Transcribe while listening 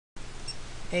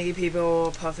Hey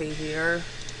people, Puffy here.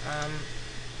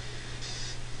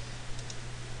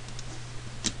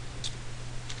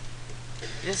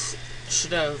 This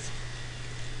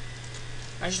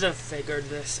I should have figured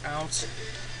this out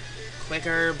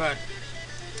quicker, but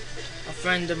a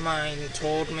friend of mine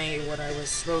told me what I was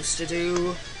supposed to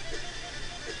do.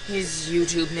 His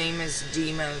YouTube name is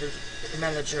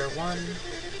Lugmillord1.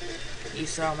 He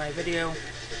saw my video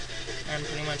and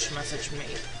pretty much messaged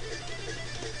me,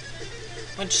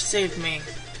 which saved me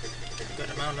a good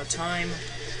amount of time.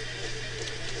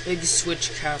 Big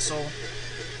Switch Castle.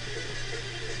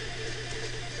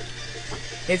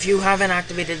 If you haven't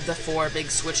activated the 4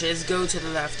 big switches, go to the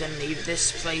left and leave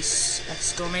this place!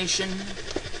 Exclamation.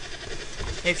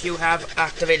 If you have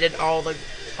activated all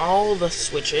the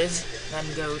switches, then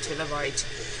go to the right.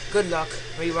 Good luck.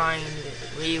 Rewind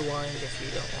if you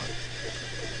don't want.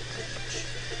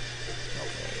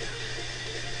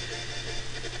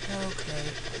 Okay.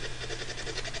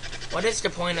 What is the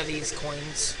point of these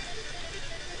coins?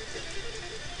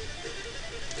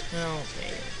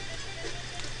 Okay.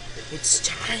 It's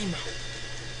time!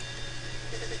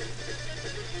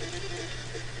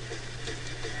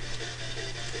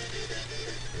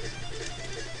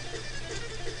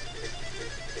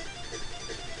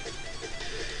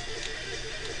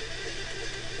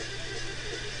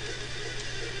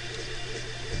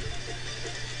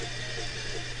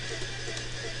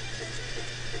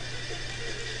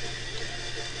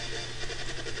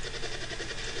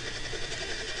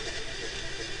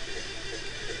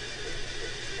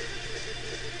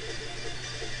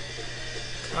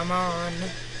 Come on,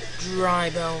 dry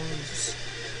bones.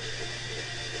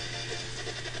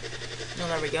 Oh,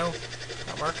 there we go.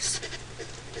 That works.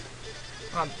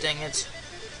 Oh, dang it.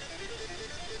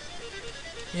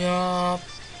 Yup.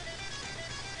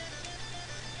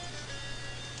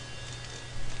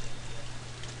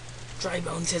 Dry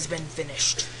bones has been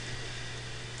finished.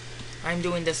 I'm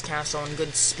doing this castle on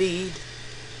good speed.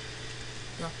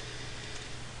 No.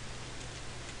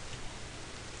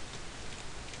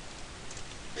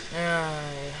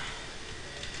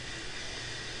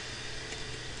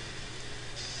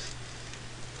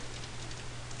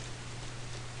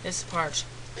 This part.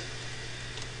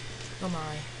 Oh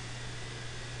my.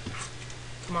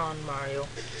 Come on, Mario.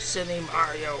 Silly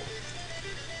Mario.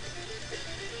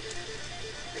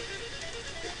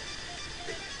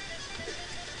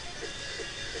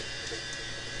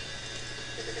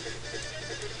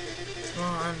 Come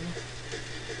on.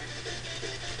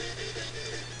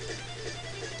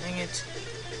 Dang it.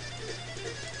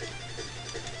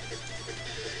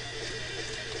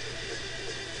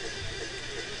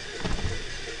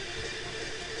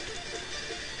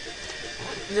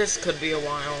 This could be a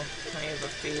while. I have a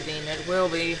feeling it will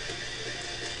be.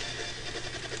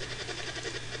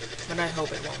 But I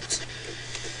hope it won't.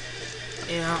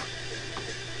 Yeah.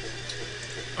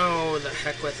 Oh, the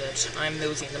heck with it. I'm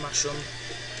losing the mushroom.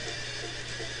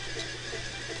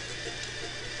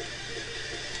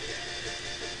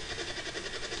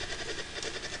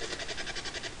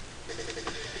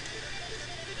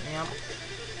 Yep.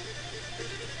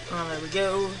 Oh, there we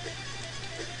go.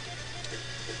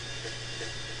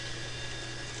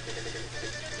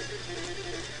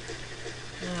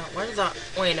 Where did that...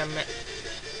 Wait a minute.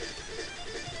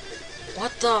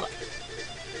 What the...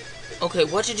 Okay,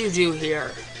 what did you do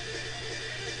here?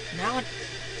 Now it...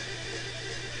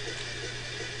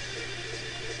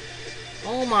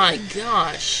 Oh my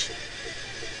gosh.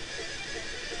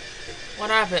 What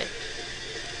happened?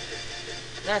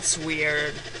 That's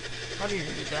weird. How did you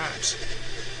do that?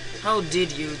 How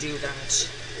did you do that?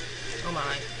 Oh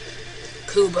my.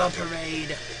 Koopa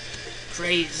Parade.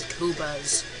 Praise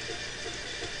Koopas.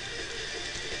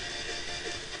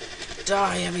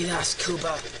 Die, every last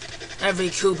Koopa. Every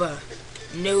Koopa.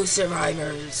 No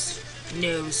survivors.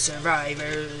 No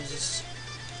survivors.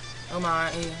 Oh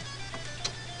my.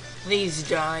 Please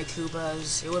die,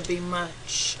 Koopas. It would be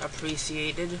much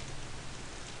appreciated.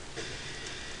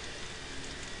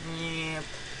 Yep.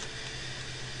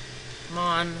 Come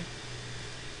on.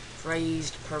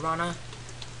 Praised Piranha.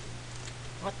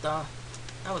 What the?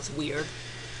 That was weird.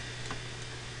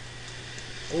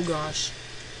 Oh gosh.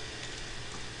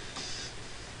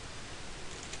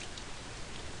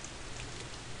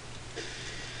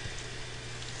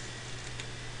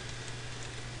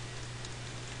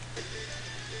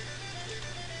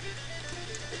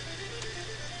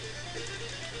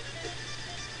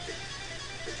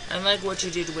 I like what you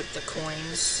did with the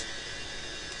coins.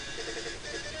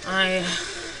 Come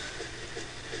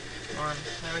on,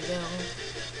 there we go.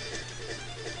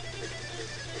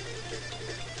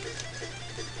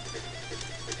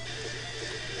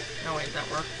 Oh wait, that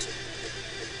worked.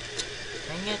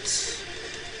 Dang it.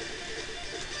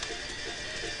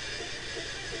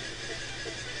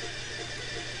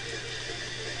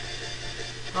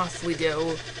 Off we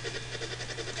go.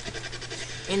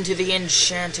 Into the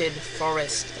enchanted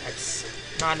forest that's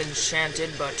not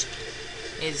enchanted, but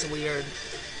is weird.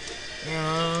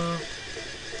 Yeah.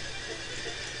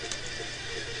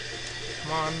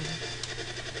 Come on.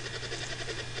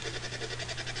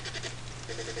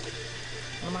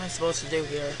 What am I supposed to do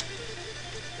here?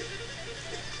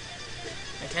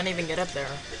 I can't even get up there.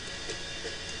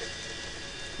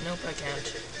 Nope, I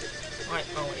can't. Wait,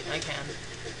 oh wait, I can.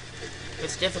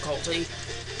 With difficulty.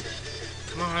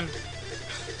 Come on.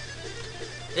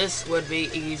 This would be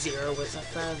easier with a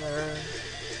feather.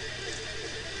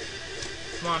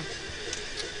 Come on.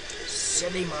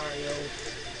 Silly Mario.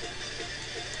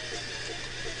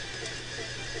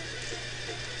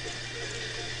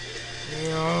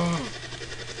 Yeah.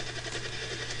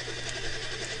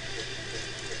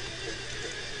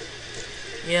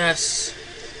 Yes.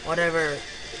 Whatever.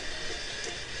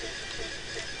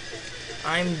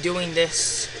 I'm doing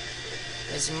this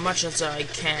as much as I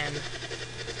can.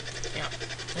 Yeah.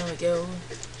 There we go.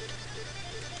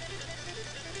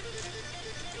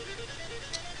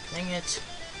 Dang it.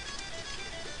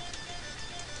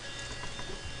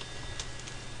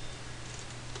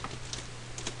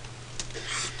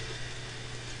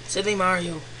 Silly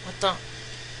Mario. What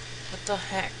the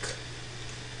heck?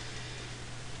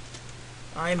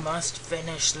 I must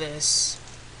finish this.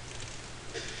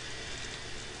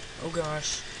 Oh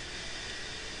gosh.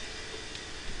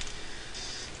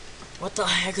 What the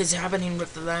heck is happening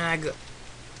with the lag?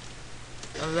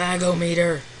 The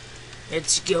lagometer.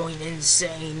 It's going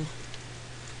insane.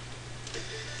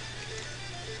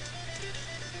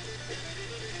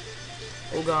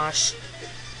 Oh gosh.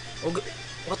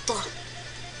 What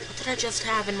did I just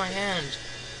have in my hand?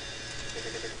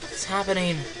 What's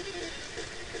happening?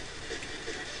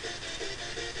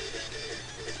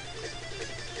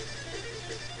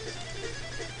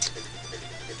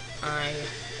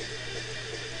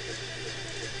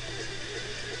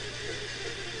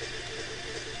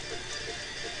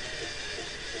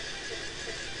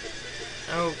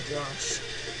 Oh gosh.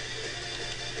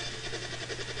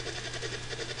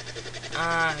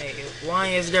 Why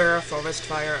is there a forest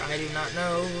fire? I do not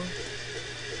know.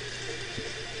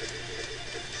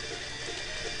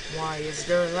 Why is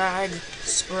there lag?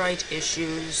 Sprite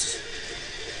issues.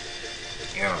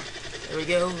 Yeah, there we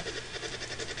go.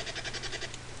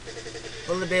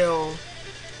 Bullet Bill.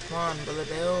 Come on, Bullet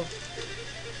Bill.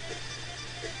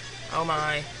 Oh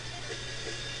my.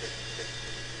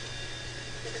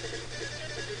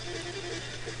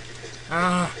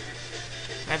 I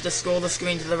have to scroll the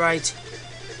screen to the right.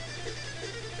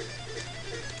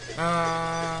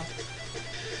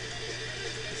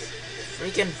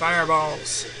 Freaking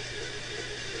fireballs.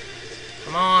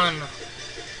 Come on.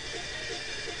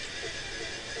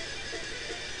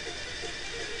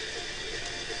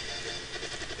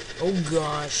 Oh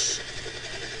gosh.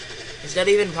 Is that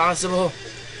even possible?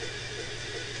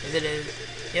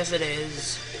 Yes it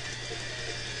is.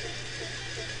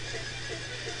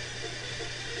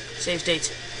 Save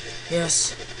state.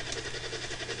 Yes.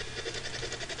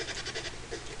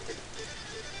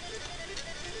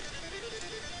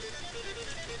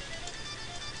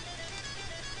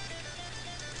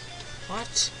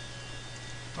 What?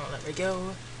 Oh, there we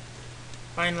go.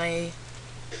 Finally.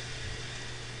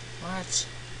 What?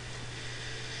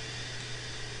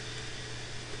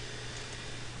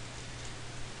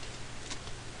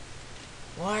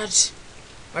 What?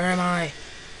 Where am I?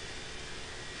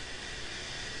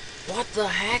 What the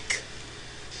heck?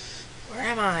 Where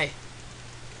am I?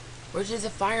 Where did the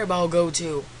fireball go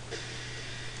to?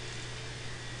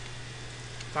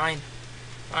 Fine.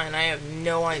 Fine, I have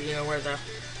no idea where the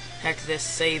heck this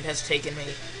save has taken me.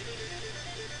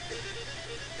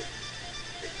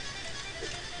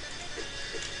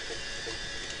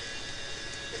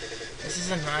 This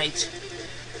is a night.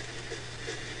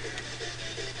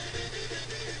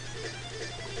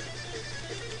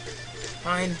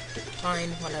 Fine, fine,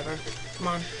 whatever. Come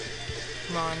on,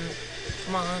 come on,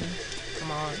 come on,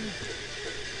 come on.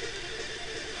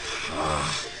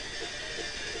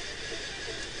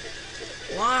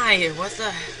 Why? What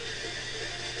the?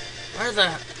 Where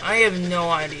the? I have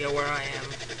no idea where I am.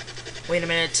 Wait a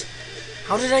minute.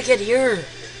 How did I get here?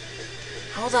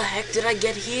 How the heck did I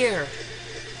get here?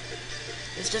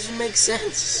 This doesn't make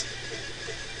sense.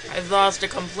 I've lost a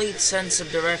complete sense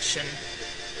of direction.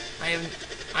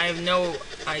 I have no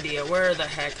idea where the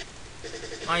heck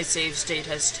my save state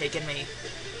has taken me.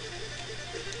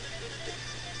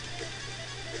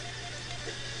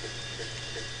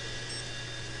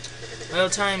 Well,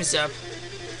 time's up.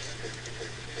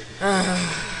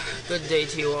 Good day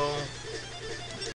to you all.